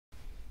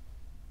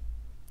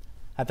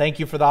I thank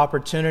you for the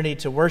opportunity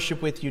to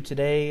worship with you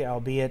today,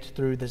 albeit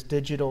through this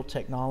digital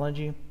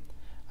technology.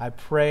 I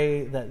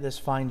pray that this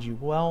finds you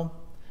well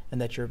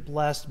and that you're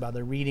blessed by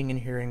the reading and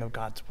hearing of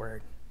God's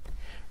word.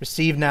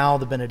 Receive now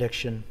the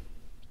benediction.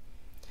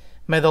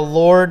 May the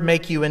Lord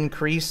make you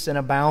increase and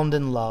abound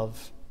in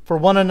love for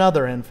one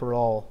another and for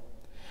all,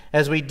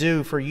 as we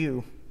do for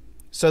you,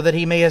 so that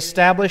he may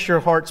establish your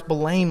hearts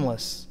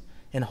blameless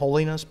in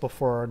holiness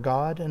before our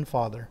God and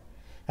Father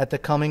at the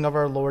coming of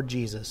our Lord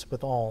Jesus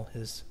with all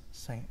his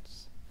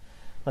saints.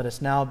 Let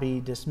us now be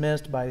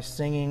dismissed by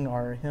singing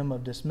our hymn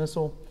of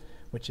dismissal,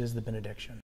 which is the benediction.